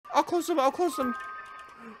I'll close them. I'll close them.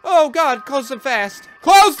 Oh, God. Close them fast.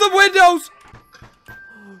 Close the windows!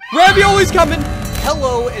 Ravioli's coming!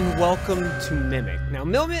 Hello and welcome to Mimic. Now,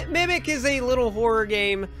 Mimic is a little horror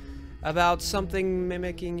game about something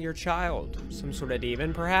mimicking your child. Some sort of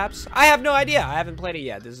demon, perhaps? I have no idea. I haven't played it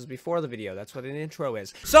yet. This is before the video. That's what an intro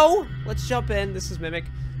is. So, let's jump in. This is Mimic.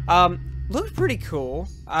 Looks pretty cool.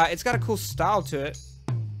 It's got a cool style to it.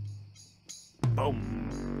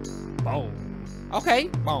 Boom. Boom. Okay.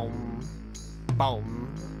 Boom.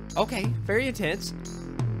 Boom. Okay. Very intense.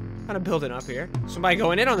 Kind of building up here. Somebody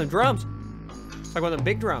going in on the drums. It's like one of the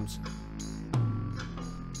big drums.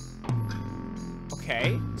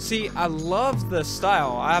 Okay. See, I love the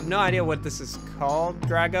style. I have no idea what this is called.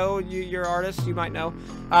 Drago, you're artist, you might know.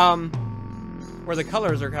 Where the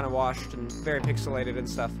colors are kind of washed and very pixelated and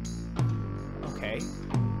stuff. Okay.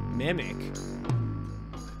 Mimic.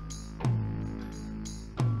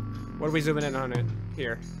 What are we zooming in on it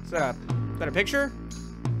here? Is that a picture?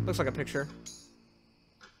 Looks like a picture.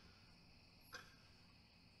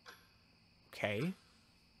 Okay.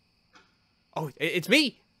 Oh, it's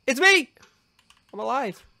me! It's me! I'm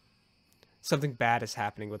alive. Something bad is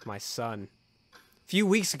happening with my son. A few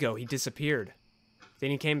weeks ago, he disappeared. Then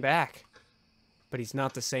he came back. But he's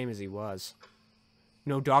not the same as he was.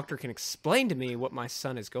 No doctor can explain to me what my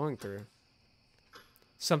son is going through.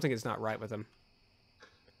 Something is not right with him.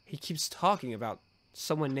 He keeps talking about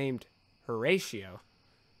someone named Horatio.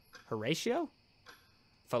 Horatio?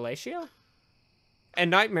 Fellatio?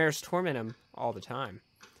 And nightmares torment him all the time.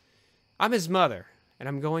 I'm his mother, and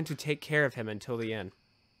I'm going to take care of him until the end.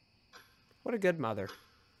 What a good mother.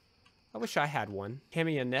 I wish I had one.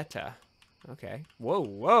 Camioneta. Okay. Whoa,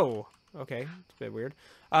 whoa. Okay, it's a bit weird.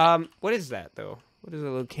 What is that, though? What is a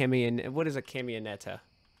little what is a camioneta?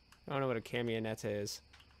 I don't know what a camioneta is.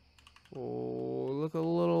 Oh, look a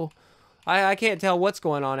little... I can't tell what's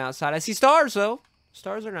going on outside. I see stars, though.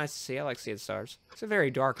 Stars are nice to see. I like seeing stars. It's a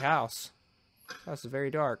very dark house. This house is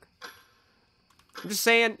very dark. I'm just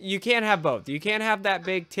saying, you can't have both. You can't have that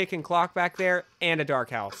big ticking clock back there and a dark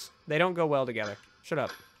house. They don't go well together. Shut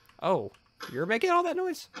up. Oh, you're making all that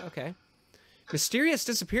noise? Okay. Mysterious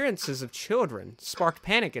disappearances of children sparked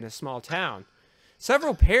panic in a small town.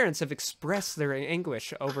 Several parents have expressed their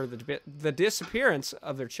anguish over the disappearance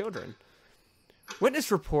of their children.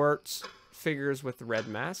 Witness reports figures with the red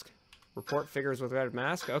mask. Report figures with red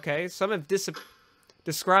mask. Okay, some have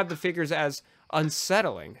described the figures as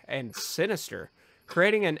unsettling and sinister,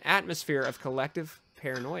 creating an atmosphere of collective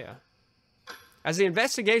paranoia. As the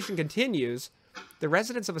investigation continues, the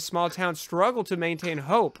residents of a small town struggle to maintain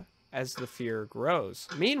hope as the fear grows.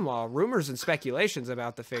 Meanwhile, rumors and speculations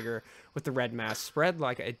about the figure with the red mask spread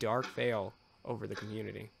like a dark veil over the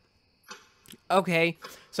community. Okay,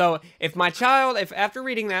 so if after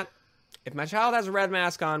reading that, if my child has a red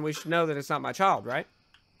mask on, we should know that it's not my child, right?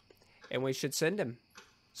 And we should send him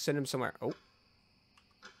somewhere. Oh.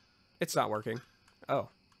 It's not working. Oh.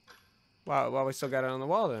 Well, we still got it on the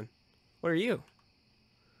wall then. What are you?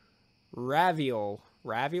 Raviol.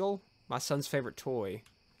 Raviol? My son's favorite toy.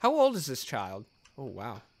 How old is this child? Oh,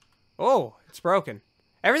 wow. Oh, it's broken.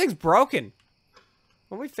 Everything's broken.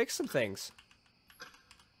 Why don't we fix some things?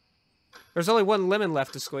 There's only one lemon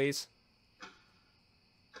left to squeeze.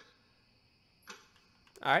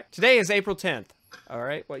 Alright, today is April 10th.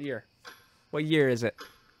 Alright, what year? What year is it?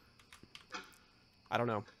 I don't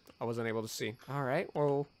know. I wasn't able to see. Alright,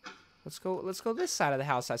 well, let's go this side of the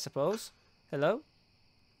house, I suppose. Hello?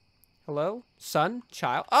 Hello? Son?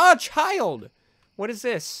 Child? Oh, child! What is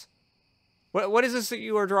this? What is this that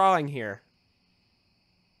you are drawing here?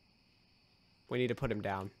 We need to put him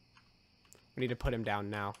down. We need to put him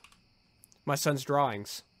down now. My son's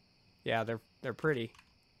drawings. Yeah, they're pretty.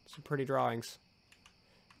 Some pretty drawings.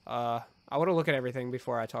 I want to look at everything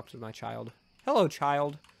before I talk to my child. Hello,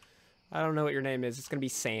 child. I don't know what your name is. It's gonna be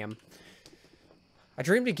Sam. I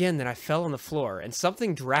dreamed again that I fell on the floor and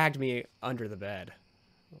something dragged me under the bed.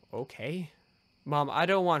 Okay. Mom, I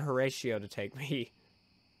don't want Horatio to take me.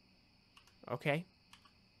 Okay.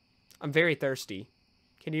 I'm very thirsty.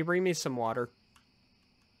 Can you bring me some water?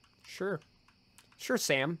 Sure. Sure,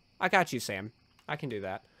 Sam. I got you, Sam. I can do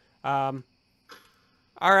that.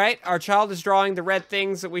 Alright, our child is drawing the red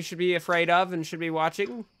things that we should be afraid of and should be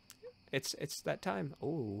watching. It's that time.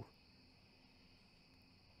 Oh.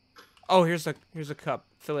 Oh, here's a cup.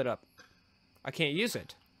 Fill it up. I can't use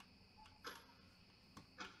it.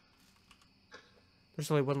 There's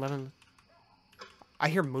only one lemon. I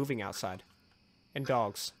hear moving outside. And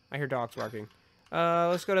dogs. I hear dogs barking.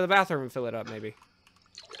 Let's go to the bathroom and fill it up, maybe.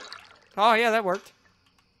 Oh, yeah, that worked.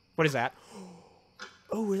 What is that?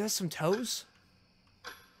 Oh, is that some toes?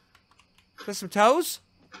 Is that some toes?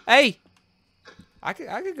 Hey! I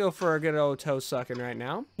could go for a good old toe sucking right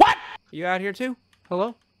now. What? You out here too?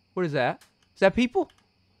 Hello? What is that? Is that people?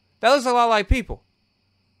 That looks a lot like people.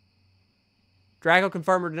 Drago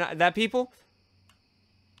confirm or deny that people?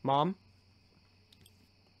 Mom?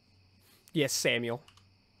 Yes, Samuel.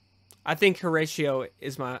 I think Horatio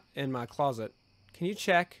is in my closet. Can you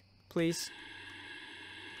check, please?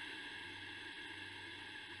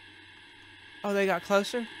 Oh, they got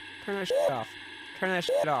closer? Turn that shit off. Turn that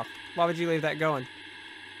shit off. Why would you leave that going?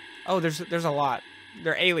 Oh, there's a lot.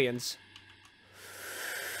 They're aliens.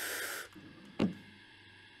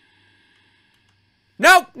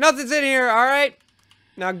 Nope, nothing's in here, alright?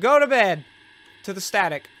 Now go to bed. To the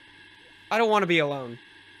static. I don't want to be alone.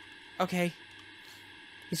 Okay.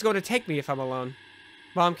 He's going to take me if I'm alone.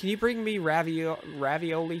 Mom, can you bring me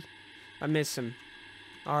ravioli? I miss him.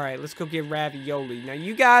 Alright, let's go get ravioli. Now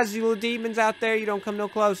you guys, you little demons out there, you don't come no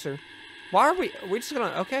closer. Why are we just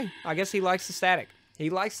gonna, okay. I guess he likes the static. He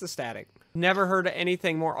likes the static. Never heard of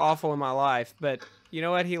anything more awful in my life, but you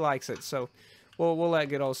know what? He likes it, so we'll let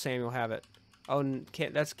good old Samuel have it. Oh,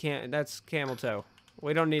 that's camel toe.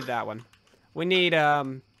 We don't need that one. We need,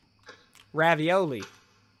 ravioli.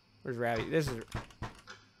 Where's ravi? This is...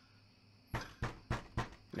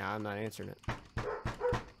 Nah, I'm not answering it.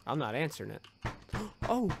 I'm not answering it.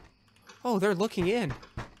 Oh. Oh, they're looking in.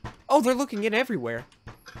 Oh, they're looking in everywhere.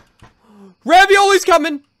 Ravioli's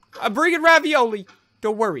coming! I'm bringing ravioli.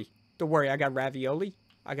 Don't worry. Don't worry, I got ravioli.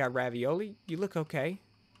 I got ravioli. You look okay.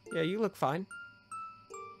 Yeah, you look fine.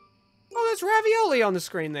 Oh, that's ravioli on the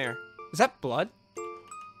screen there. Is that blood?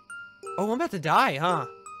 Oh, I'm about to die, huh?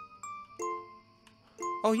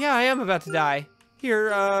 Oh, yeah, I am about to die. Here,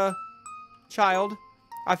 child.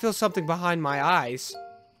 I feel something behind my eyes.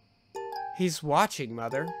 He's watching,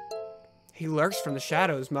 Mother. He lurks from the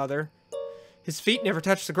shadows, Mother. His feet never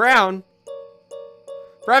touch the ground.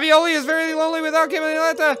 Ravioli is very lonely without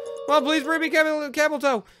Camioneta. Mom, please bring me camel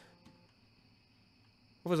toe.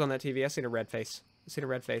 What was on that TV? I seen a red face. I seen a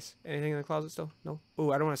red face. Anything in the closet still? No.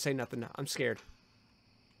 Ooh, I don't want to say nothing. I'm scared.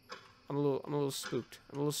 I'm a little spooked.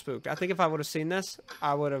 I'm a little spooked. I think if I would have seen this,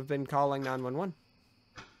 I would have been calling 911.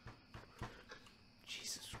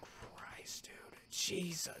 Jesus Christ, dude.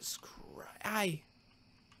 Jesus Christ.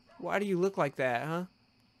 Why do you look like that, huh?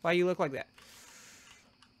 Why do you look like that?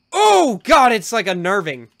 Oh, God, it's like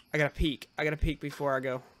unnerving. I gotta peek. I gotta peek before I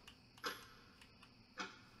go.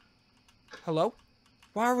 Hello?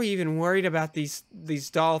 Why are we even worried about these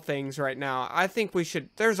doll things right now? I think we should...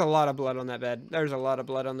 There's a lot of blood on that bed. There's a lot of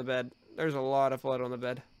blood on the bed. There's a lot of blood on the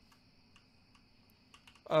bed.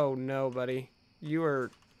 Oh, no, buddy. You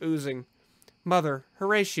are oozing. Mother,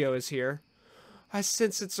 Horatio is here. I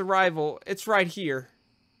sense its arrival. It's right here.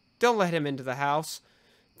 Don't let him into the house.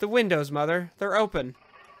 The windows, Mother. They're open.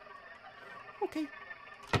 Okay.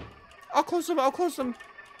 I'll close them. I'll close them.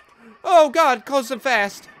 Oh, God. Close them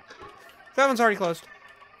fast. That one's already closed.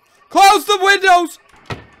 Close the windows!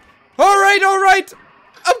 Alright, alright!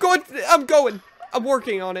 I'm going. I'm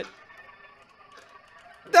working on it.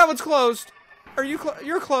 That one's closed. Are you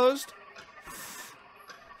you're closed.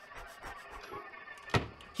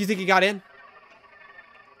 You think he got in?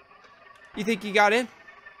 You think he got in?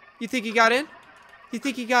 You think he got in? You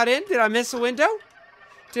think he got in? Did I miss a window?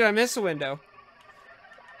 Did I miss a window?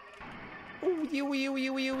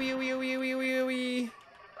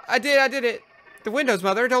 I did it. The windows,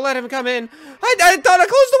 Mother. Don't let him come in. I thought I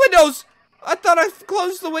closed the windows. I thought I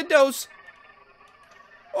closed the windows.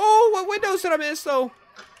 Oh, what windows did I miss, though?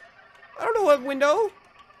 I don't know what window.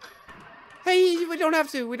 Hey, we don't have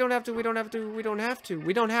to. We don't have to. We don't have to. We don't have to.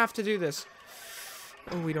 We don't have to do this.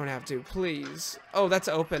 Oh, we don't have to. Please. Oh, that's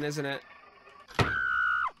open, isn't it?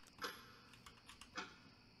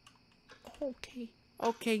 Okay.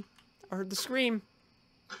 Okay. I heard the scream.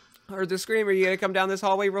 I heard the scream. Are you gonna come down this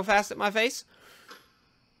hallway real fast at my face?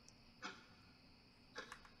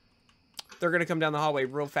 They're gonna come down the hallway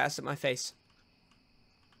real fast at my face.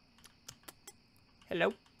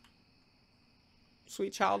 Hello?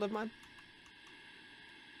 Sweet child of mine.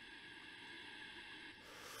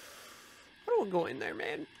 I don't want to go in there,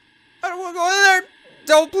 man. I don't want to go in there.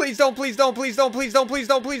 Don't, please, don't, please, don't, please, don't, please, don't, please,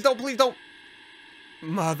 don't, please, don't, please, don't.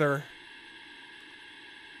 Mother.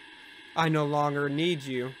 I no longer need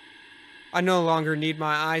you. I no longer need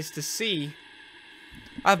my eyes to see.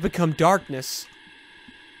 I've become darkness.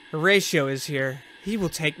 Horatio is here. He will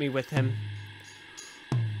take me with him.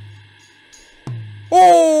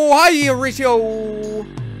 Oh, hi, Horatio!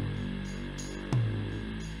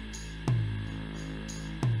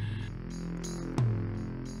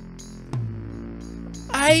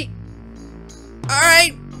 Alright.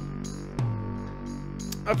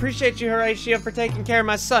 appreciate you, Horatio, for taking care of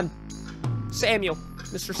my son. Samuel.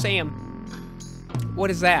 Mr. Sam. What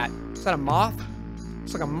is that? Is that a moth?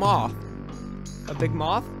 It's like a moth. A big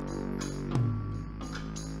moth?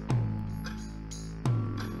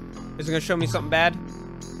 Is it gonna show me something bad?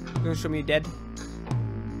 Is it gonna show me you dead?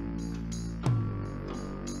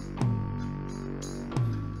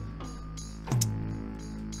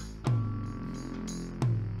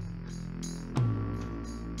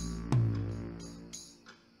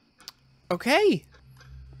 Okay.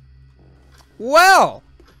 Well,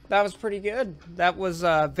 that was pretty good. That was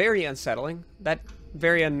very unsettling. That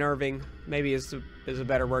very unnerving, maybe is a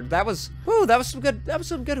better word. That was some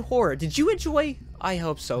good horror. Did you enjoy? I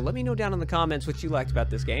hope so. Let me know down in the comments what you liked about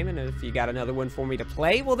this game, and if you got another one for me to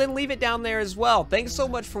play, well then leave it down there as well. Thanks so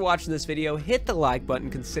much for watching this video. Hit the like button,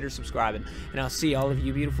 consider subscribing, and I'll see all of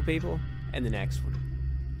you beautiful people in the next one.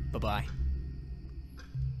 Bye-bye.